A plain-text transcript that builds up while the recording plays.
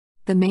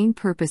The main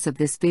purpose of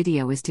this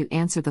video is to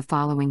answer the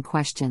following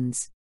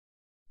questions.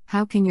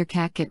 How can your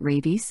cat get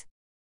rabies?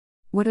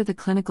 What are the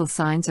clinical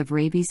signs of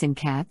rabies in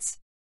cats?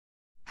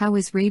 How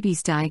is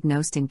rabies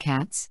diagnosed in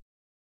cats?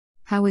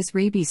 How is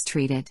rabies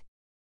treated?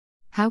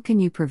 How can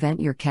you prevent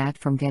your cat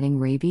from getting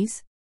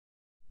rabies?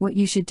 What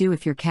you should do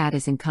if your cat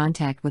is in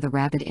contact with a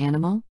rabid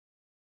animal?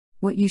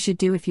 What you should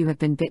do if you have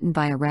been bitten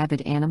by a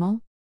rabid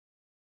animal?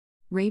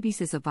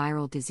 Rabies is a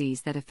viral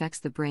disease that affects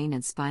the brain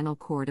and spinal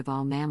cord of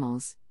all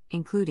mammals,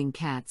 including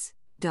cats,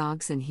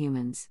 dogs, and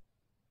humans.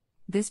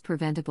 This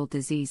preventable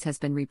disease has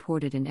been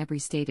reported in every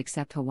state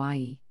except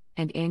Hawaii,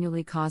 and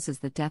annually causes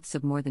the deaths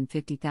of more than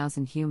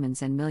 50,000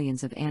 humans and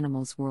millions of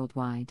animals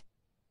worldwide.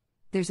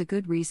 There's a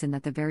good reason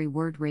that the very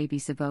word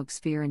rabies evokes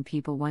fear in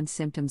people once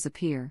symptoms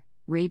appear.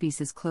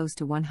 Rabies is close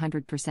to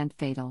 100%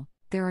 fatal.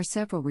 There are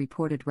several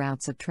reported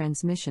routes of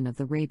transmission of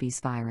the rabies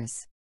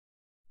virus.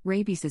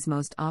 Rabies is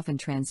most often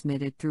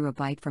transmitted through a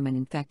bite from an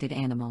infected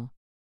animal.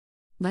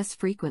 Less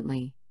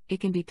frequently, it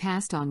can be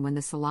passed on when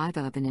the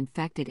saliva of an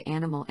infected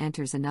animal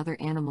enters another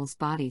animal's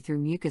body through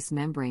mucous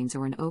membranes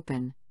or an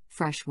open,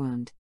 fresh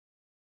wound.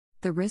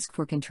 The risk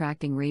for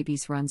contracting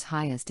rabies runs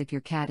highest if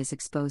your cat is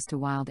exposed to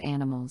wild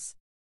animals.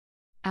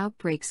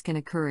 Outbreaks can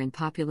occur in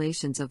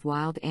populations of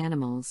wild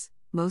animals,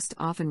 most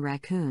often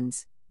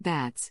raccoons,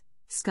 bats,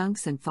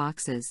 skunks, and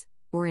foxes,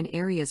 or in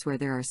areas where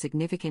there are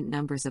significant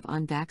numbers of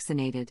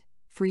unvaccinated,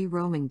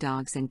 free-roaming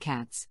dogs and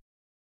cats.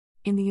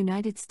 In the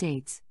United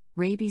States,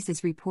 rabies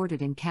is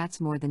reported in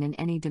cats more than in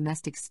any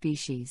domestic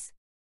species.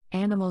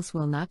 Animals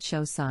will not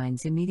show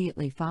signs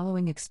immediately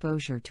following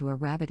exposure to a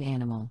rabid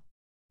animal.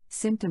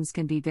 Symptoms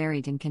can be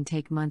varied and can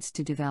take months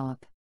to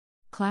develop.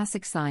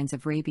 Classic signs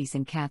of rabies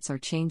in cats are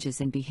changes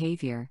in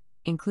behavior,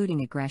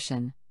 including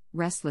aggression,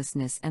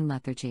 restlessness, and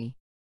lethargy.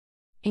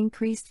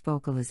 Increased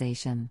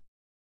vocalization.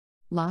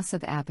 Loss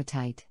of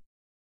appetite.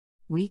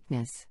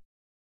 Weakness.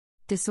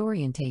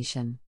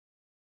 Disorientation.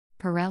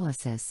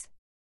 Paralysis.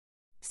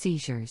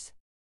 Seizures.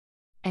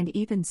 And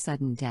even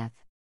sudden death.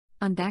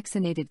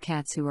 Unvaccinated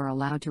cats who are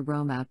allowed to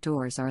roam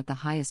outdoors are at the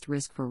highest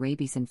risk for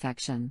rabies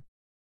infection.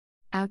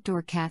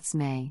 Outdoor cats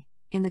may,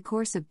 in the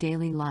course of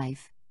daily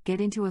life,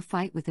 get into a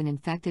fight with an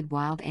infected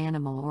wild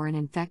animal or an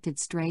infected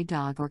stray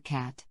dog or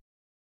cat.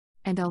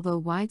 And although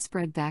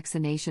widespread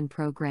vaccination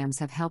programs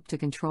have helped to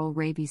control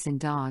rabies in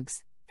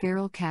dogs,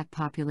 feral cat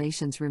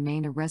populations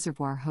remain a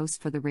reservoir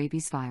host for the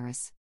rabies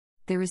virus.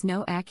 There is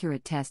no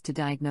accurate test to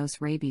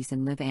diagnose rabies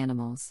in live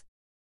animals.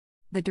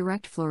 The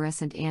direct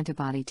fluorescent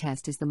antibody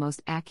test is the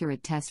most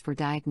accurate test for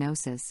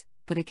diagnosis,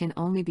 but it can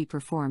only be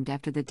performed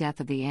after the death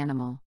of the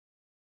animal.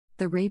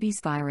 The rabies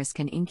virus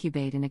can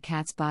incubate in a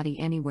cat's body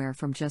anywhere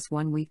from just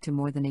 1 week to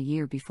more than a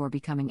year before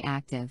becoming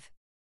active.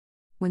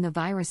 When the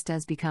virus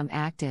does become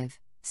active,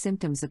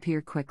 symptoms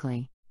appear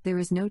quickly. There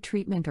is no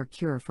treatment or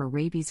cure for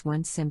rabies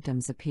once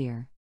symptoms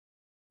appear.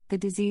 The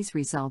disease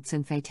results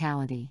in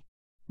fatality.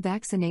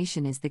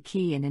 Vaccination is the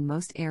key, and in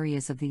most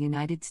areas of the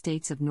United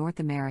States of North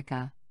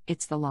America,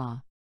 it's the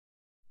law.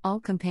 All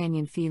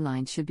companion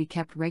felines should be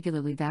kept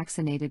regularly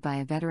vaccinated by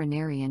a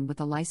veterinarian with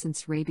a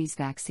licensed rabies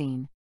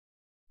vaccine.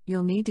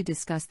 You'll need to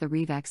discuss the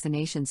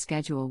revaccination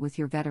schedule with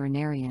your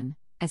veterinarian,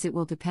 as it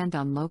will depend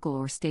on local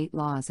or state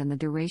laws and the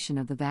duration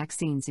of the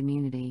vaccine's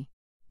immunity.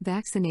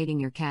 Vaccinating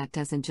your cat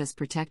doesn't just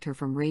protect her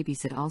from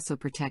rabies, it also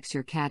protects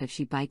your cat if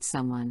she bites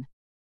someone.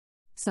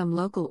 Some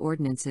local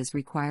ordinances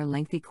require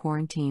lengthy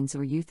quarantines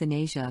or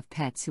euthanasia of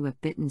pets who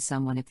have bitten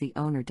someone if the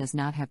owner does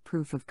not have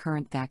proof of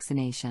current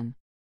vaccination.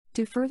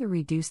 To further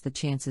reduce the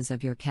chances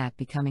of your cat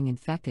becoming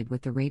infected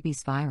with the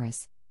rabies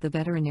virus, the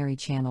veterinary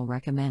channel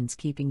recommends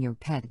keeping your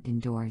pet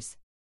indoors.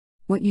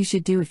 What you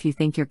should do if you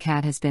think your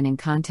cat has been in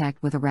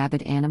contact with a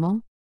rabid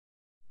animal?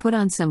 Put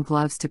on some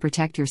gloves to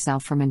protect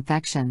yourself from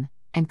infection,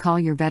 and call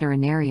your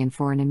veterinarian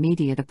for an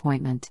immediate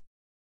appointment.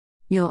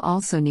 You'll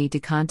also need to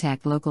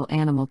contact local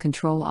animal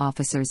control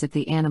officers if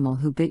the animal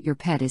who bit your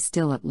pet is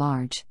still at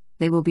large.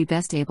 They will be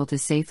best able to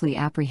safely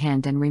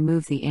apprehend and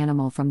remove the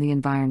animal from the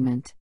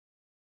environment.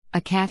 A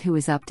cat who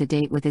is up to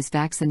date with his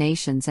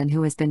vaccinations and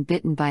who has been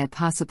bitten by a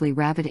possibly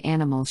rabid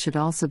animal should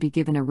also be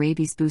given a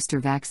rabies booster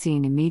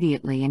vaccine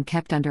immediately and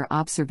kept under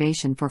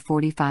observation for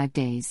 45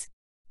 days.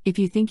 If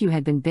you think you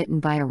had been bitten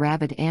by a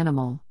rabid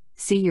animal,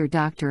 see your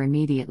doctor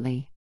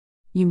immediately.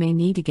 You may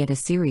need to get a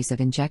series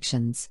of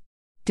injections.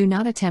 Do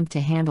not attempt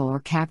to handle or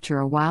capture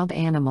a wild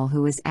animal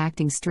who is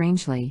acting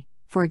strangely,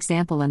 for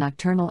example, a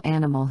nocturnal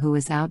animal who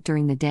is out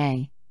during the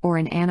day, or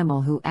an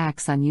animal who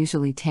acts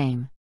unusually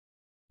tame.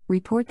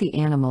 Report the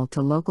animal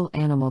to local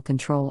animal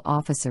control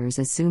officers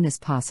as soon as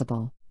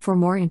possible. For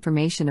more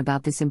information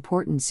about this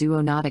important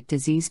zoonotic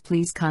disease,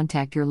 please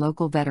contact your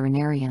local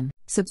veterinarian.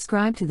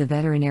 Subscribe to the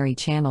veterinary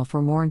channel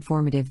for more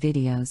informative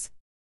videos.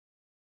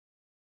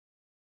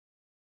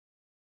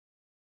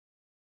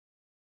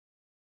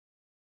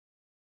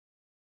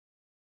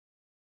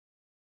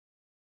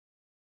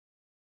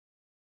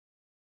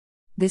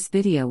 This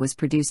video was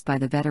produced by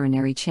the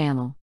veterinary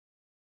channel.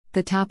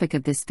 The topic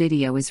of this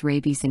video is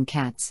rabies in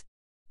cats.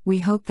 We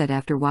hope that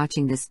after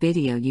watching this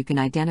video you can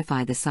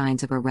identify the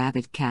signs of a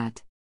rabid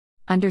cat.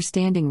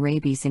 Understanding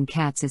rabies in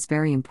cats is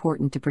very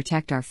important to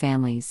protect our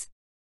families.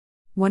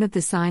 One of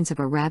the signs of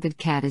a rabid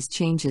cat is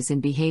changes in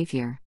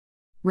behavior.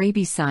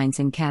 Rabies signs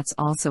in cats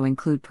also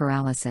include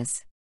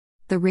paralysis.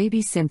 The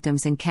rabies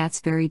symptoms in cats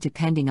vary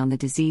depending on the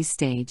disease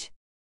stage.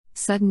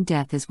 Sudden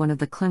death is one of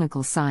the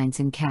clinical signs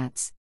in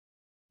cats.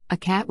 A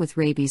cat with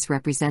rabies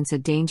represents a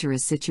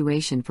dangerous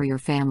situation for your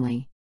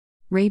family.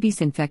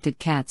 Rabies-infected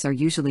cats are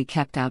usually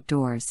kept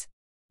outdoors.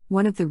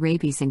 One of the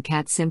rabies in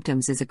cat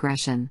symptoms is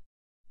aggression.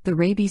 The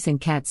rabies in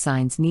cat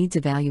signs needs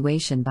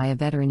evaluation by a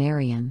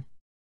veterinarian.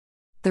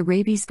 The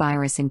rabies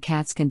virus in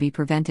cats can be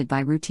prevented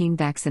by routine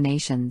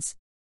vaccinations.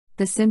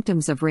 The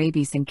symptoms of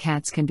rabies in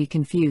cats can be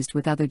confused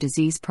with other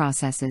disease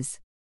processes.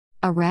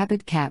 A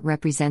rabid cat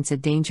represents a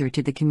danger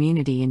to the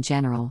community in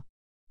general.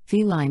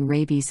 Feline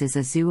rabies is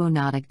a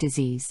zoonotic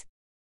disease.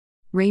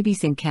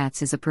 Rabies in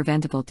cats is a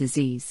preventable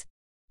disease.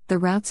 The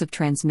routes of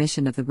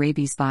transmission of the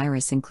rabies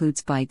virus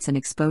includes bites and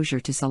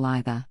exposure to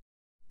saliva.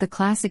 The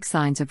classic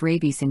signs of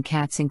rabies in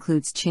cats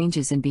includes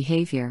changes in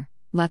behavior,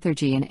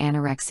 lethargy and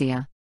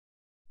anorexia.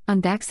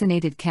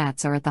 Unvaccinated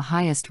cats are at the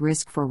highest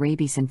risk for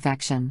rabies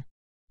infection.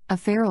 A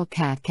feral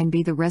cat can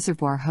be the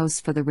reservoir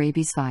host for the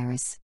rabies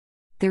virus.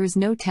 There is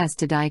no test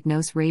to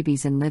diagnose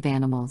rabies in live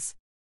animals.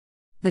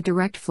 The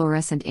direct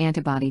fluorescent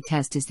antibody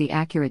test is the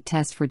accurate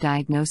test for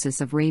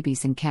diagnosis of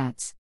rabies in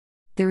cats.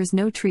 There is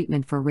no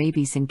treatment for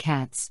rabies in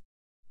cats.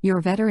 Your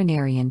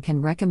veterinarian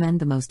can recommend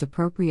the most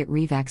appropriate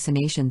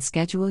revaccination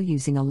schedule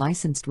using a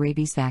licensed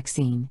rabies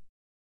vaccine.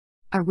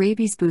 A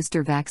rabies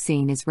booster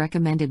vaccine is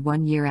recommended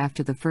 1 year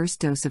after the first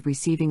dose of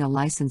receiving a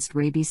licensed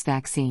rabies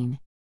vaccine.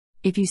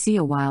 If you see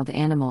a wild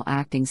animal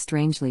acting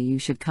strangely, you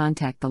should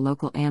contact the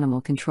local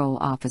animal control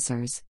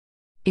officers.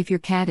 If your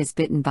cat is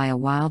bitten by a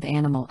wild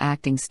animal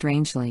acting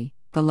strangely,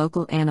 the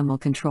local animal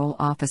control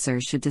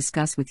officers should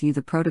discuss with you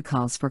the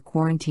protocols for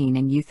quarantine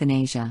and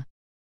euthanasia.